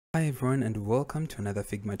Hi everyone and welcome to another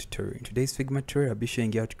Figma tutorial. In today's Figma tutorial I'll be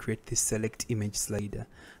showing you how to create this select image slider.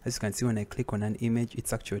 As you can see, when I click on an image,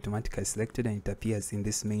 it's actually automatically selected and it appears in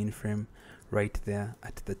this main frame right there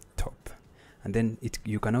at the top. And then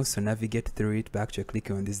you can also navigate through it by actually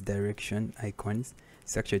clicking on this direction icons.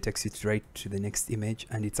 It actually takes you right to the next image,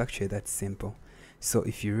 and it's actually that simple. So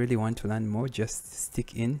if you really want to learn more, just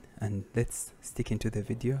stick in and let's stick into the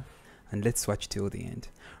video and let's watch till the end.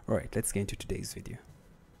 Alright, let's get into today's video.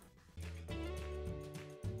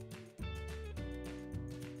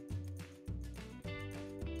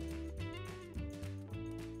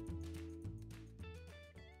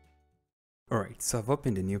 Alright, so I've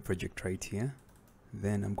opened a new project right here.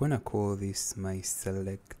 Then I'm gonna call this my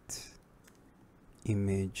select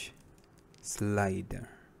image slider.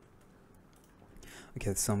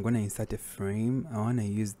 Okay, so I'm gonna insert a frame. I wanna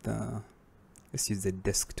use let's use the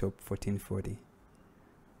desktop 1440.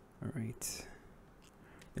 Alright,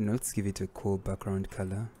 and let's give it a cool background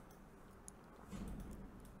color.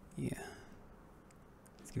 Yeah,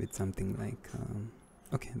 let's give it something like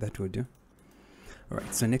okay, that will do.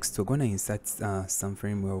 Alright, so next we're gonna insert some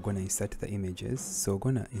frame where we're gonna insert the images. So we're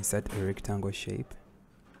gonna insert a rectangle shape.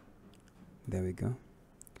 There we go.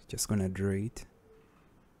 Just gonna draw it.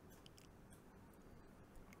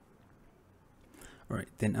 Alright,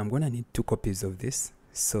 then I'm gonna need 2 copies of this.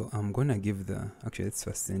 So I'm gonna give actually let's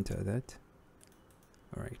first center that.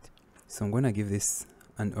 Alright, so I'm gonna give this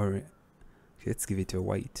an orange. Okay, let's give it a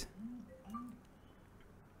white.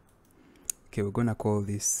 Okay, we're gonna call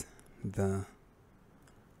this the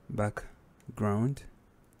background.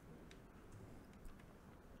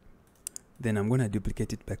 Then I'm gonna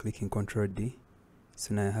duplicate it by clicking Ctrl D.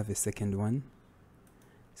 So now I have a second one.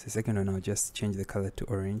 So the second one, I'll just change the color to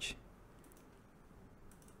orange.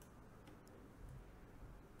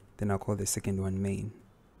 Then I'll call the second one main.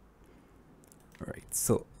 Alright,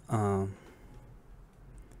 so in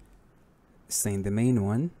the main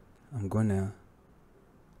one, I'm gonna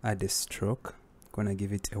add a stroke. I'm gonna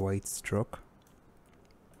give it a white stroke.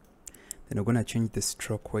 Then we're gonna change the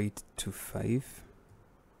stroke weight to 5,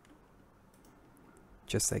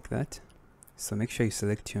 just like that. So make sure you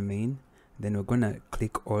select your main. Then we're gonna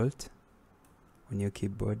click Alt on your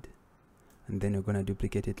keyboard, and then we're gonna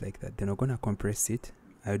duplicate it like that. Then we're gonna compress it.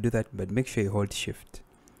 I'll do that, but make sure you hold Shift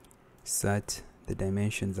so that the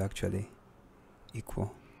dimensions actually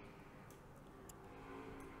equal.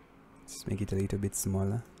 Just make it a little bit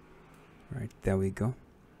smaller. Right, there we go.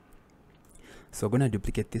 So we're gonna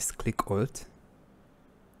duplicate this, click Alt.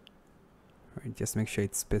 Alright, just make sure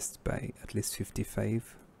it's spaced by at least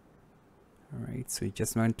 55. Alright, so you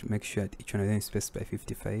just want to make sure that each one of them is spaced by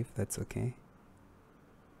 55. That's okay.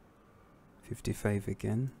 55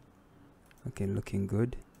 again. Okay, looking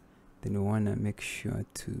good. Then we wanna make sure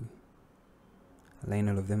to align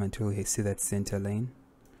all of them until we see that center line.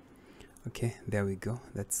 Okay, there we go.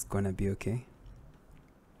 That's gonna be okay.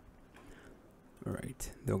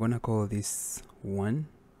 Alright, they're gonna call this 1.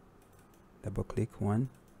 Double click 1.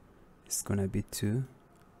 It's gonna be 2,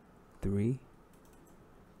 3,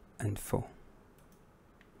 and 4.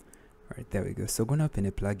 Alright, there we go. So we're gonna open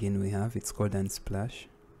a plugin we have. It's called Unsplash.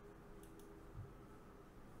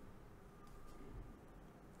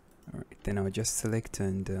 Alright, then I'll just select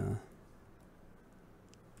and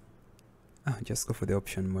I'll just go for the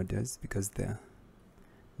option models because there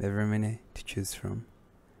are very many to choose from,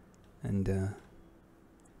 and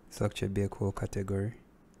it's actually be a cool category.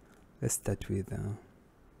 Let's start with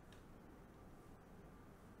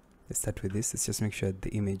this. Let's just make sure the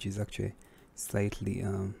image is actually slightly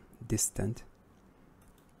distant.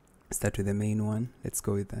 Start with the main one. Let's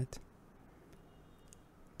go with that.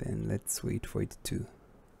 Then let's wait for it to.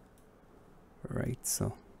 Alright,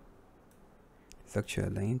 so it's actually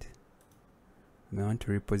aligned. I may want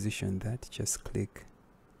to reposition that. Just click.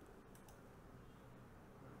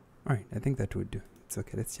 Alright, I think that would do. It's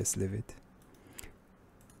okay, let's just leave it.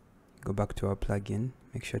 Go back to our plugin.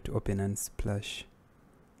 Make sure to open Unsplash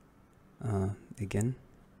again.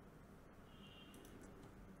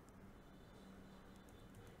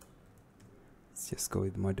 Let's just go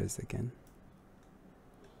with models again.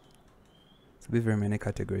 So we have very many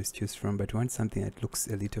categories to choose from, but we want something that looks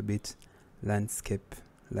a little bit landscape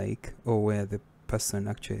like, or where the person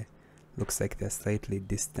actually looks like they're slightly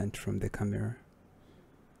distant from the camera.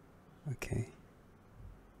 Okay.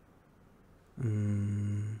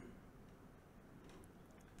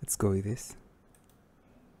 Let's go with this.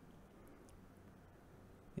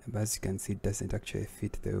 Yeah, but as you can see, it doesn't actually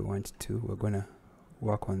fit the way we want to. We're gonna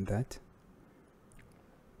work on that.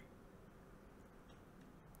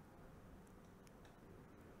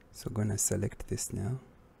 So I'm gonna select this now.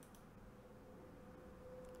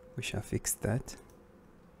 We shall fix that.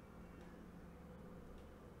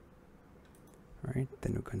 Alright,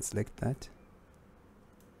 then we can select that.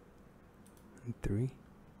 And 3.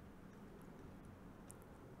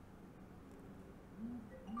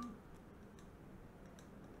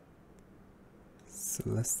 So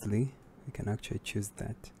lastly, we can actually choose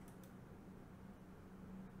that.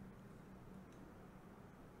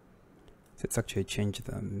 So let's actually change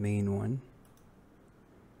the main one.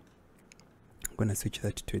 I'm gonna switch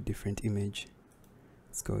that to a different image.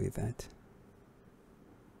 Let's go with that.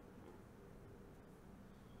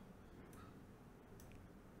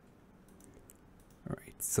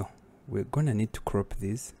 Alright, so we're gonna need to crop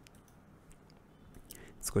these.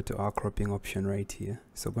 Let's go to our cropping option right here.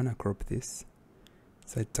 So I'm gonna crop this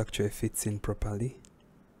so it actually fits in properly.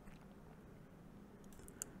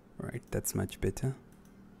 Right, that's much better.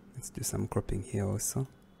 Let's do some cropping here also.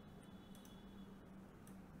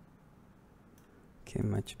 Okay,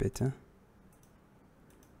 much better.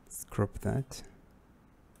 Let's crop that.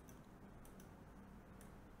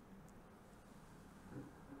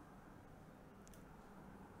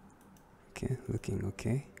 Okay, looking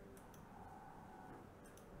okay.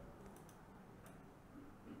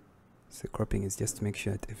 So cropping is just to make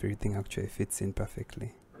sure that everything actually fits in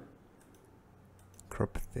perfectly.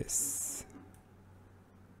 Crop this.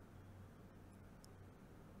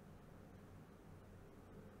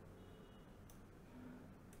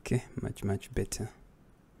 Okay, much better.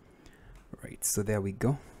 Right, so there we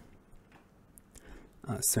go.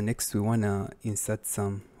 So next we wanna insert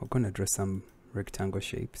some, we're gonna draw some rectangle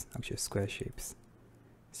shapes, actually square shapes.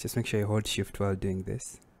 Let's just make sure you hold shift while doing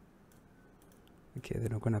this. Okay,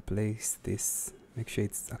 then we're gonna place this, make sure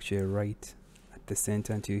it's actually right at the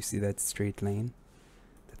center until you see that straight line,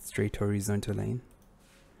 that straight horizontal line.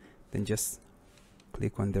 Then just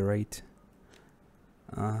click on the right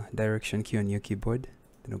direction key on your keyboard.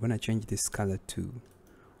 Then we're gonna change this color to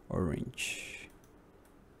orange.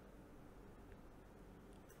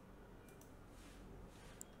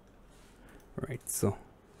 Alright, so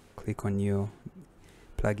click on your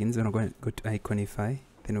plugins, and we're going to go to Iconify.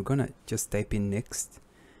 Then we're gonna just type in next.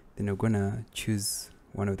 Then we're gonna choose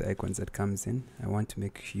one of the icons that comes in. I want to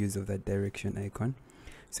make use of that direction icon.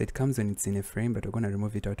 So it comes when it's in a frame, but we're gonna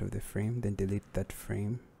remove it out of the frame, then delete that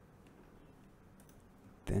frame.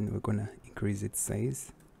 Then we're gonna increase its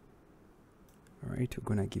size. Alright, we're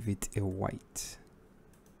gonna give it a white.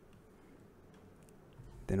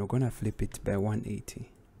 Then we're gonna flip it by 180.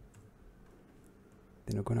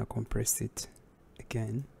 Then we're gonna compress it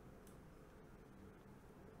again.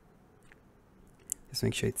 Just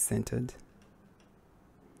make sure it's centered.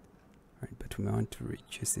 Alright, but we may want to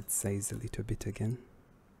reduce its size a little bit again.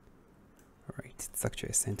 Alright, it's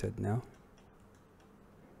actually centered now.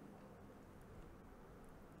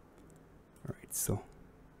 Alright, so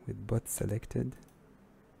with both selected,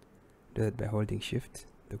 do that by holding shift.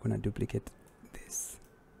 They're gonna duplicate this.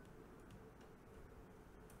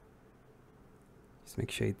 Just make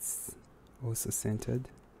sure it's also centered.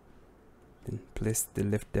 Then place the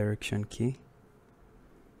left direction key.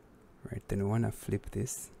 Right, then we wanna flip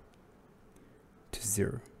this to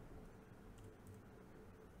 0.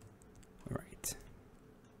 Alright.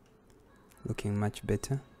 Looking much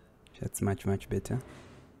better. That's much better.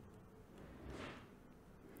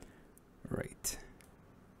 Right.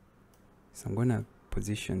 So I'm gonna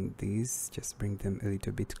position these, just bring them a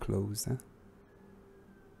little bit closer.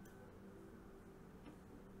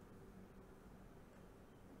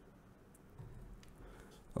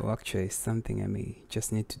 Oh, actually, something I may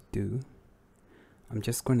just need to do. I'm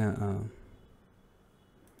just gonna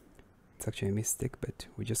it's actually a mistake, but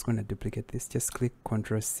we're just gonna duplicate this. Just click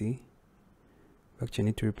Ctrl C. We actually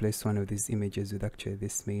need to replace one of these images with actually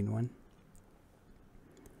this main one.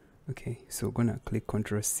 Okay, so we're gonna click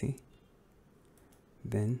Ctrl C.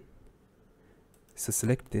 Then so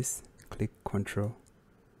select this, click Ctrl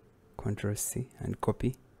C and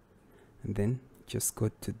copy, and then just go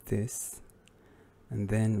to this, and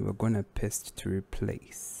then we're gonna paste to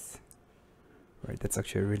replace. Right, that's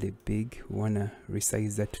actually really big. We wanna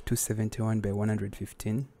resize that to 271 by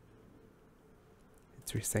 115.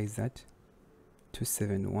 Let's resize that.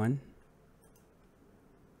 271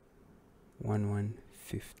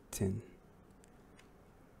 1115.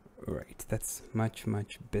 Right, that's much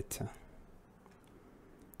better.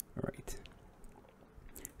 Right,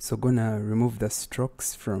 so gonna remove the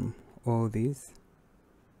strokes from all these,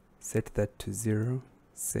 set that to 0,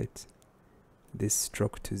 set this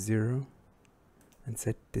stroke to 0, and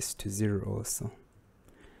set this to 0 also.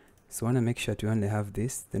 So wanna make sure to only have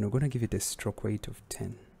this. Then we're gonna give it a stroke weight of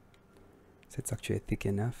 10. So it's actually thick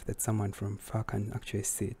enough that someone from far can actually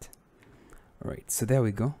see it. Alright, so there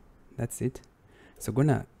we go. That's it. So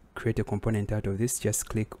gonna create a component out of this. Just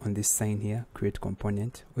click on this sign here, create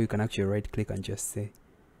component, or you can actually right click and just say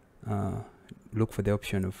look for the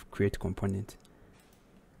option of create component.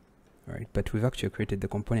 Alright, but we've actually created the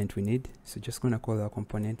component we need, so just gonna call our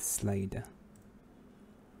component slider.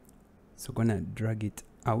 So gonna drag it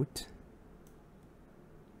out.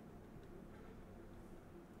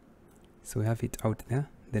 So we have it out there.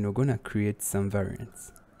 Then we're gonna create some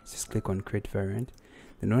variants. Just click on create variant.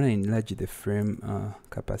 Then we're gonna enlarge the frame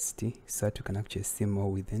capacity so that you can actually see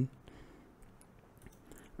more within.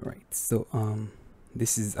 Right, so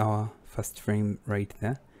this is our first frame right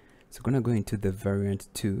there. So we're gonna go into the variant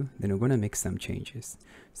 2, then we're gonna make some changes.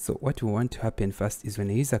 So what we want to happen first is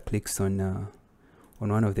when a user clicks on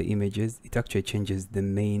one of the images, it actually changes the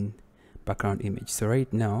main background image. So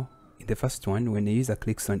right now, in the first one, when a user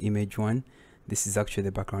clicks on image 1, this is actually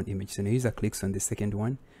the background image. So when a user clicks on the second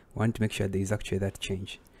one, we want to make sure there is actually that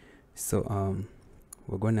change. So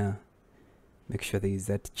we're gonna make sure there is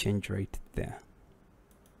that change right there.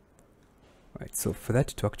 Right, so for that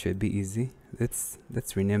to actually be easy, let's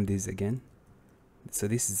rename these again. So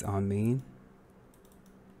this is our main.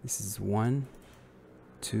 This is 1,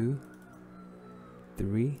 2,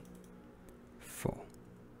 3, 4.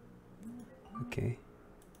 Okay.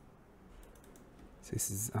 So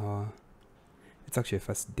this is our. Let's actually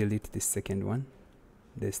first delete this second one.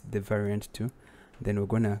 There's the variant 2. Then we're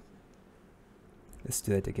gonna. Let's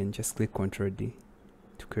do that again. Just click Ctrl D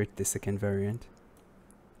to create the second variant.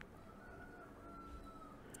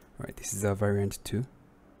 Right, this is our variant 2.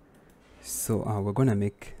 So we're gonna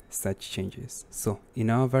make such changes. So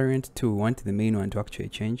in our variant 2, we want the main one to actually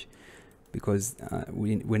change, because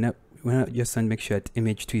we're not just want to make sure that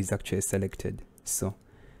image 2 is actually selected. So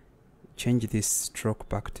change this stroke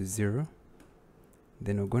back to 0.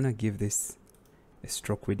 Then we're gonna give this a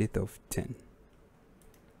stroke width of 10.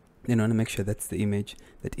 Then I want to make sure that's the image.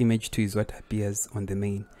 That image 2 is what appears on the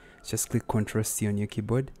main. Just click Ctrl C on your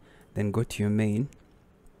keyboard, then go to your main,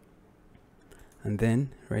 and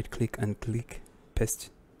then right click and click paste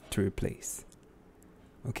to replace.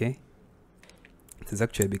 Okay, it has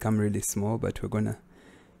actually become really small, but we're gonna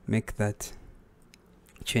make that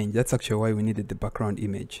change. That's actually why we needed the background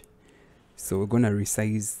image. So we're gonna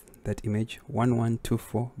resize that image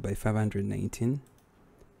 1124 by 519,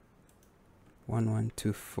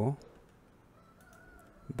 1124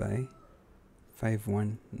 by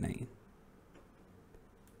 519.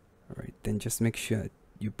 Alright, then just make sure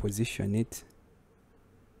you position it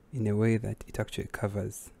in a way that it actually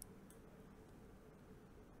covers.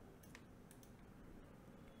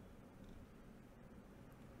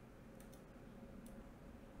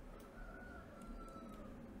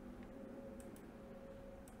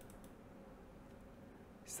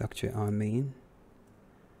 It's actually our main.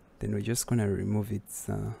 Then we're just gonna remove its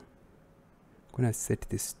gonna set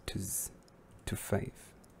this to 5.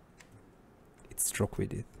 Its stroke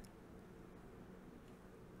width.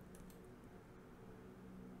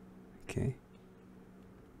 Okay,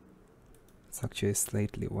 it's actually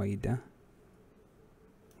slightly wider.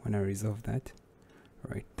 When I resolve that,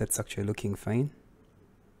 right, that's actually looking fine.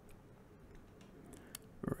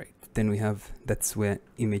 Right, then we have, that's where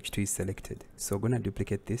image 2 is selected. So we're gonna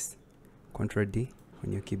duplicate this, Ctrl D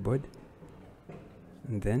on your keyboard,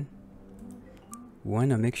 and then we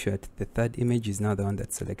wanna make sure that the third image is now the one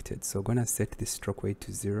that's selected. So we're gonna set this stroke weight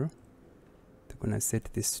to 0. We're gonna set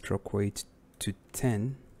this stroke weight to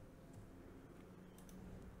 10.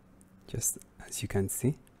 Just as you can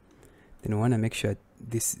see. Then we want to make sure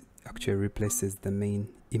this actually replaces the main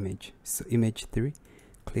image. So image 3,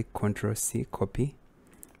 click Ctrl C, copy,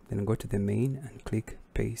 then go to the main and click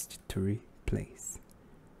paste to replace.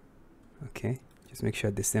 Okay, just make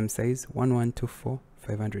sure the same size, 1124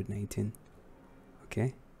 519.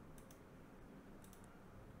 Okay,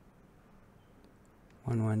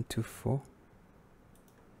 1124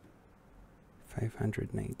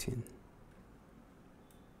 519.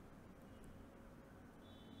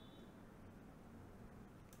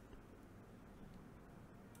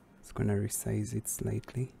 Gonna resize it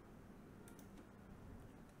slightly,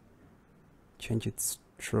 change its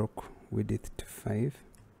stroke width to 5.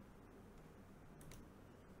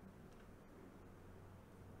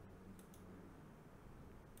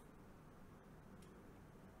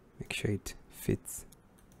 Make sure it fits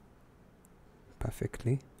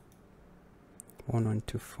perfectly.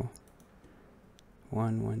 1124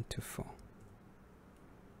 1124.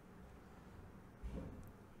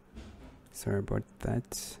 Sorry about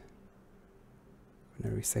that. I'm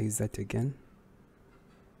gonna resize that again.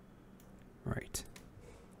 Right.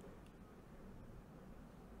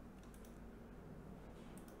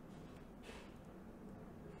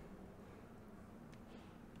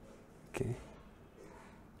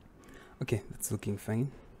 Okay, that's looking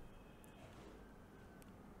fine.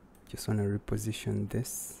 Just want to reposition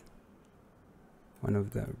this, one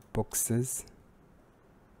of the boxes.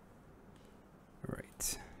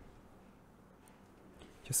 Right,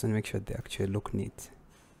 just want to make sure they actually look neat.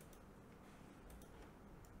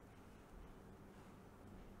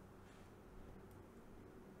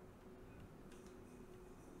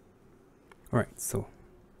 Alright, so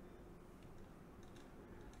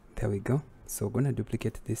there we go. So we're gonna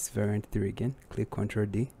duplicate this variant 3 again, click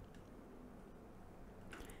Ctrl D.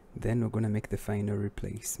 Then we're gonna make the final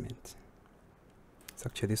replacement. So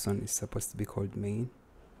actually this one is supposed to be called main.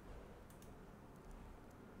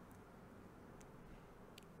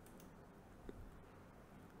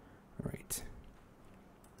 Right,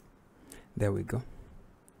 there we go.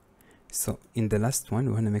 So in the last one,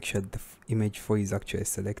 we want to make sure the image 4 is actually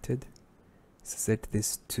selected. So set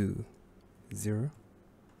this to 0,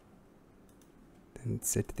 then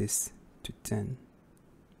set this to 10.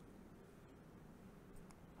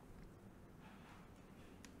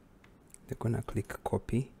 They're gonna click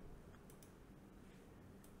copy.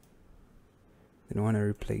 Then I want to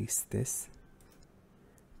replace this.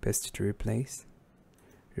 Paste to replace.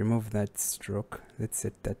 Remove that stroke. Let's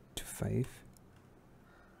set that to 5.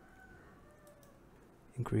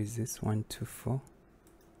 Increase this 124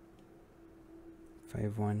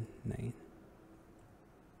 519.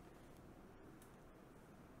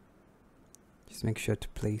 Just make sure to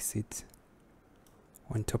place it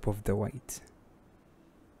on top of the white.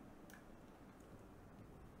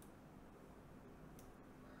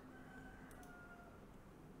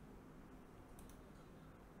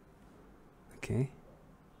 Okay.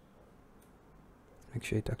 Make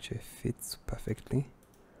sure it actually fits perfectly.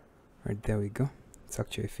 Right, there we go. It's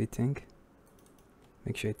actually fitting.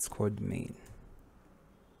 Make sure it's called main.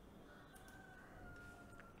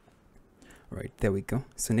 Right, there we go.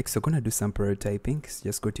 So next we're gonna do some prototyping. So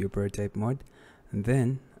just go to your prototype mode, and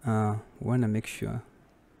then wanna make sure,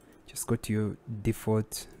 just go to your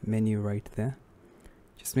default menu right there.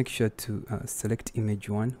 Just make sure to select image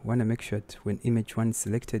 1. Wanna make sure that when image 1 is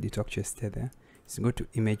selected, it actually stay there. So go to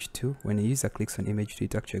image 2. When a user clicks on image 2,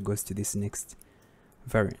 it actually goes to this next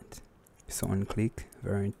variant. So on click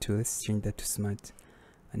variant 2, let's change that to smart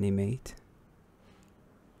animate.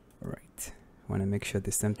 Alright, want to make sure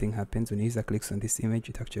the same thing happens when a user clicks on this image,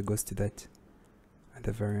 it actually goes to that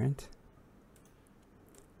other variant.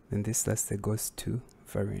 Then this last goes to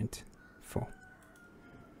variant 4.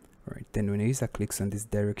 Alright, then when a user clicks on these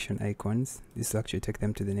direction icons, this will actually take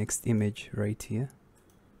them to the next image right here.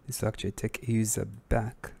 This will actually take a user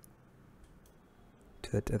back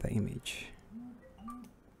to that other image.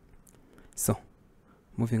 So,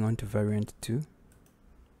 moving on to variant 2.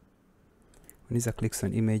 When user clicks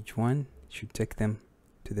on image 1, it should take them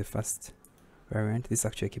to the first variant. This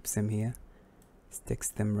actually keeps them here. This takes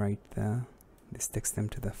them right there. This takes them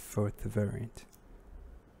to the 4th variant.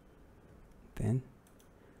 Then,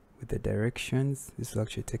 with the directions, this will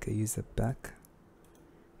actually take a user back.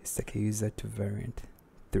 Let's take a user to variant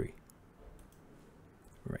 3.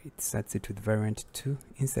 Right, so that's it with variant 2.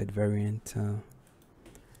 Inside variant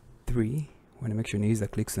 3, want to make sure when the user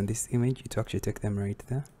clicks on this image, it will actually take them right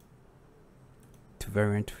there to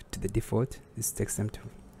variant, to the default. This takes them to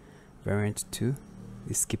variant 2.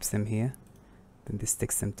 This keeps them here. Then this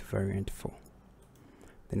takes them to variant 4.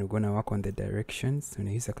 Then we're going to work on the directions. When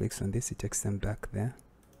the user clicks on this, it takes them back there.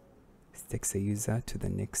 This takes a user to the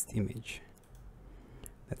next image.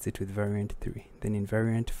 That's it with variant 3. Then in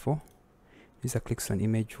variant 4, user clicks on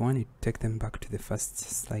image 1, it takes them back to the first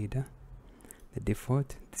slider, the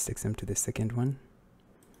default. This takes them to the second one.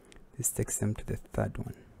 This takes them to the third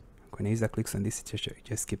one. When a user clicks on this, it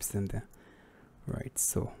just keeps them there. Right,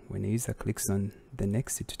 so when a user clicks on the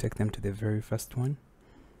next, it will take them to the very first one.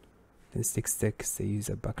 This takes the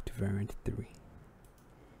user back to variant 3.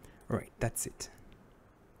 Alright, that's it.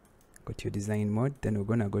 Go to your design mode, then we're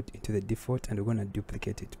gonna go into the default and we're gonna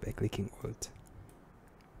duplicate it by clicking Alt.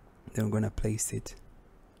 Then we're gonna place it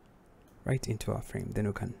right into our frame. Then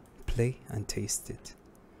we can play and taste it.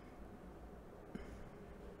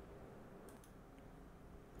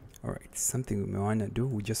 Alright, something we may wanna do,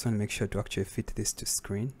 we just wanna make sure to actually fit this to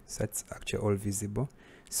screen, so that's actually all visible.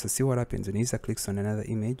 So see what happens when the user clicks on another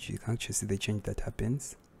image. You can actually see the change that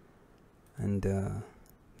happens, and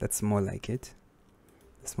that's more like it.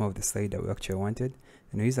 That's more of the slider we actually wanted.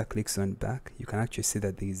 And when the user clicks on back, you can actually see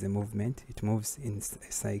that there is a movement. It moves in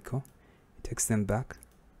a cycle. It takes them back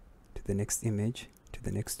to the next image, to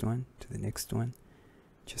the next one, to the next one,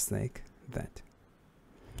 just like that.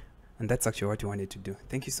 And that's actually what we wanted to do.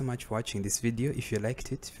 Thank you so much for watching this video. If you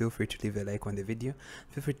liked it, feel free to leave a like on the video.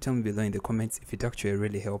 Feel free to tell me below in the comments if it actually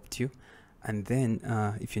really helped you. And then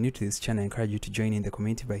if you're new to this channel, I encourage you to join in the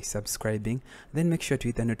community by subscribing. Then make sure to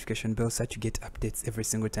hit the notification bell so that you get updates every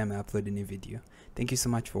single time I upload a new video. Thank you so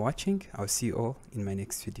much for watching. I'll see you all in my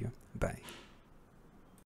next video. Bye.